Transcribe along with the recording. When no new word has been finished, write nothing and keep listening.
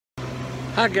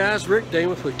Hi guys, Rick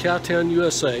Damuth with Cowtown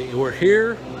USA, and we're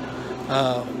here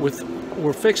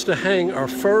we're fixed to hang our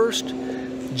first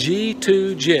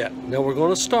G2 jet. Now we're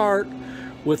going to start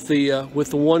with the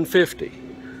 150.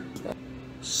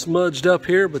 Smudged up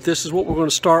here, but this is what we're going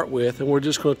to start with, and we're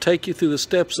just going to take you through the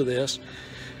steps of this,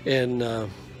 and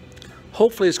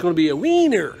hopefully it's going to be a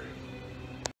wiener.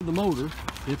 The motor,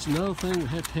 it's another thing we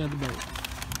have to have the boat.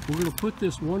 We're going to put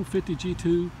this 150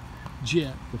 G2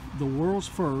 jet, the world's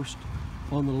first,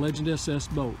 on the Legend SS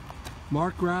boat.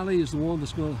 Mark Riley is the one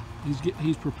that's going to,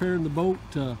 he's preparing the boat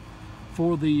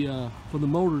for the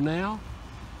motor now.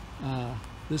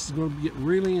 This is going to get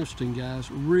really interesting, guys,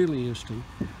 really interesting.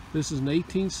 This is an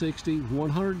 1860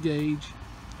 100 gauge.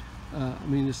 I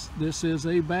mean, this is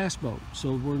a bass boat,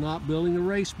 so we're not building a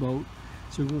race boat.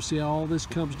 So we're going to see how all this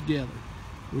comes together.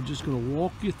 We're just going to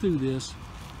walk you through this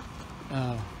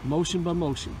motion by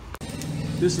motion.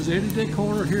 This is Eddie Dick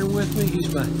Horner here with me.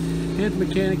 He's my head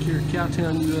mechanic here at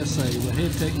Cowtown USA, the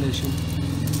head technician.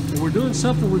 And we're doing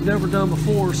something we've never done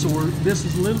before, so this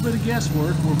is a little bit of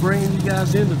guesswork. We're bringing you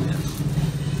guys into this.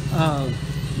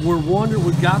 We're wondering,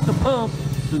 we've got the pump,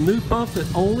 the new pump that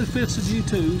only fits the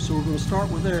G2, so we're going to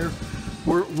start with there.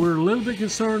 We're a little bit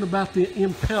concerned about the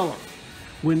impeller.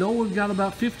 We know we've got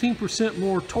about 15%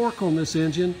 more torque on this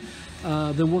engine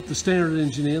than what the standard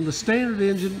engine is. The standard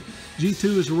engine G2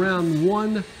 is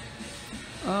around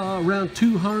around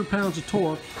 200 pounds of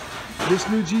torque. This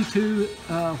new G2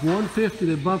 150,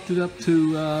 they bumped it up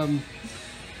to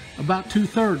about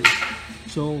 230.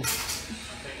 So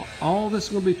all this is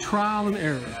going to be trial and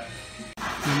error.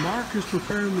 The Mark is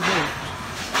preparing the boat.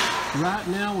 Right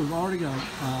now we've already got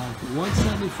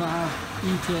 175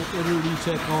 E-TEC, Evinrude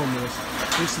E-TEC on this.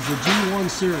 This is a G1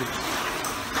 series.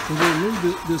 We're going to move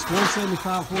this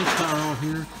 175 horsepower on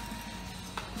here,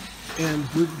 and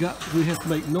we have to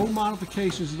make no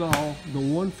modifications at all. The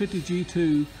 150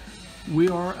 G2, we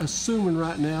are assuming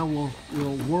right now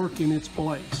will work in its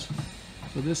place.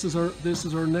 So this is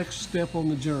our next step on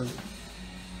the journey.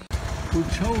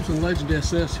 We've chosen Legend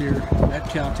SS here at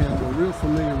Cowtown. We're real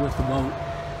familiar with the boat.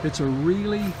 It's a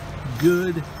really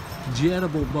good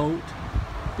jettable boat.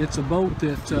 It's a boat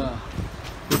that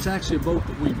it's actually a boat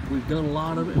that we've done a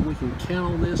lot of it, and we can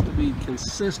count on this to be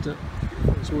consistent.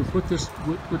 So we put this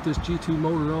G2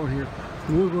 motor on here,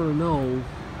 and we're going to know,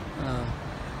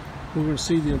 we're going to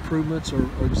see the improvements or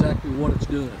exactly what it's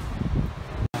doing.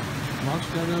 Mark's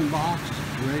got it unboxed,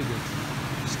 ready to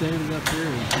stand it up here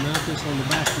and mount this on the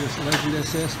back of this Legend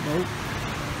SS boat.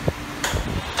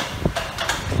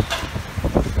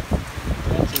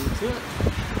 That's it.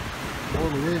 More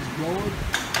of the wind's blowing.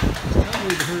 I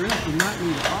need to hurry up. We might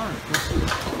need to arc. Let's see.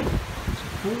 It's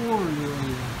 4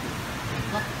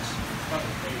 buckets.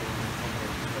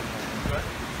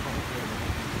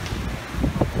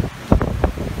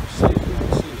 See if we can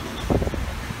see it.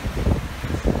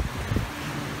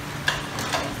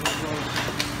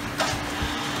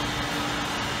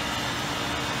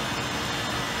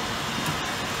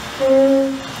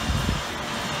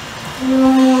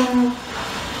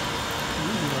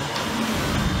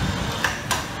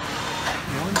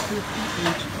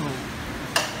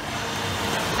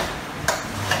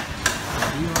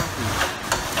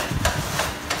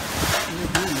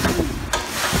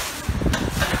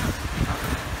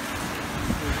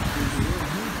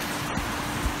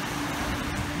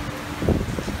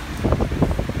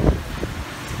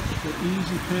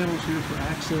 Easy panels here for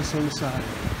access on the side.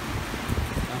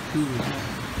 How cool is that?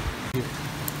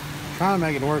 Trying to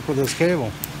make it work with this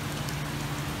cable.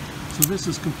 So this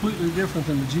is completely different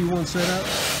than the G1 setup?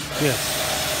 Yes.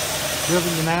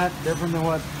 Different than that, different than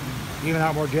what even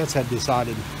Outboard Jets had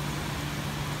decided.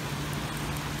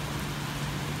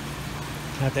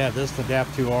 Have to have this to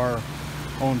adapt to our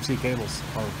OMC cables,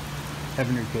 or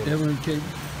Evinrude cables. Evinrude cable.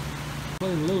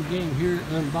 Playing a little game here to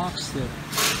unbox the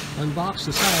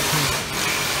side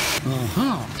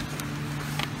panel.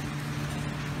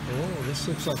 Oh, this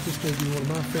looks like this may be one of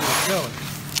my favorite colors.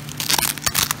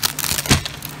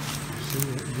 See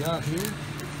what we got here.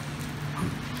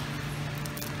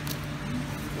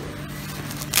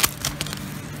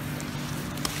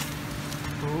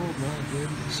 Oh my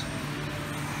goodness.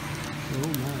 Oh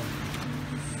my.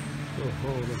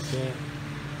 Oh, look at that.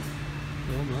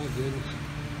 Oh my goodness.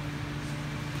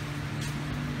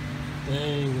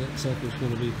 Dang, that sucker's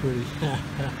going to be pretty.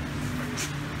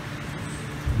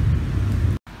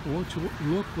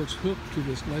 Look what's hooked to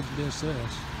this Legend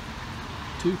SS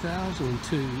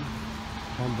 2002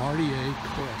 Bombardier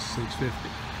Crest 650.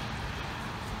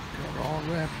 Got it all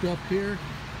wrapped up here.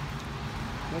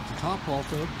 Got the top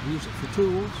off of it, use it for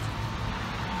tools.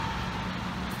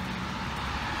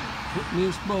 Putting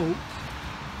this boat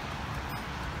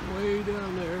way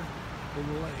down there in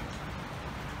the lake.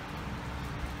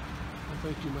 I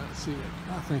think you might see it.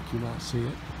 I think you might see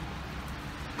it.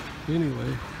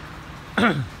 Anyway,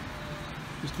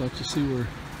 just let you see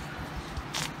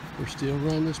we're still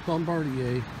running this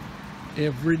Bombardier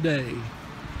every day.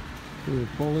 We'll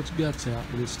pull its guts out,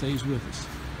 but it stays with us.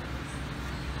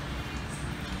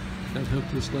 I'd hook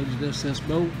this loaded SS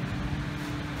boat.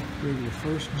 We're the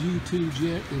first G2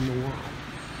 jet in the world.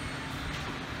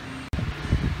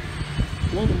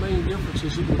 One of the main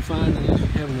differences that we're finding is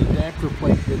having an adapter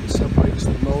plate that separates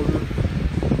the motor,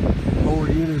 lower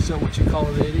unit. Is that what you call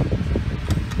it, Eddie?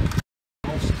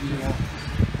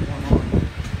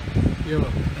 You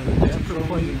have an adapter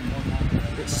plate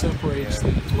that separates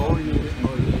the lower unit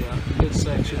or the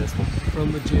midsection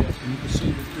from the jet. And you can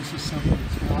see that this is something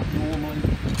that's not normally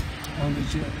on the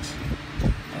jets.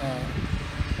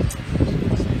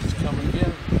 It's coming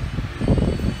together.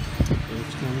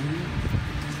 It's coming together.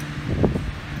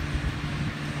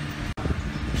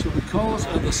 So because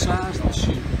of the size of the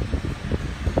chute,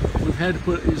 we've had to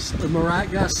put, am I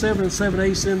right guys, 7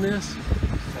 7/8 in this?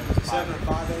 7 and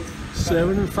 5/8.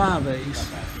 7 5/8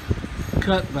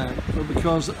 cutback, but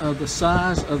because of the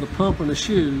size of the pump in the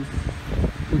shoe,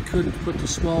 we couldn't put the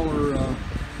smaller,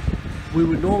 we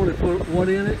would normally put what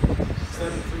in it?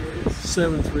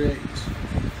 7 3/8.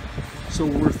 So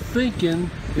we're thinking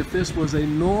if this was a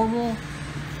normal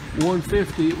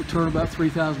 150, it would turn about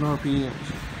 3,000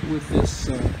 RPMs with this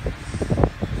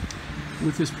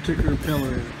particular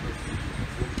impeller in it.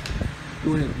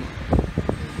 Go ahead, Mark.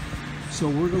 So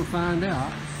we're going to find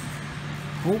out,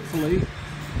 hopefully,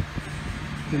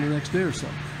 in the next day or so.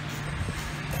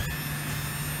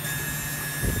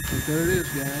 But there it is,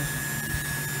 guys.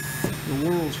 The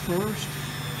world's first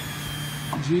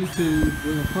G2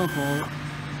 with a pump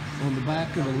on the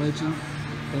back of a Legend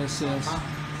SS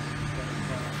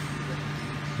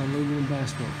aluminum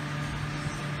bass boat.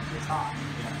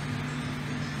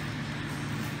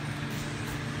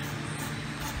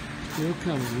 Still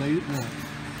coming late at night.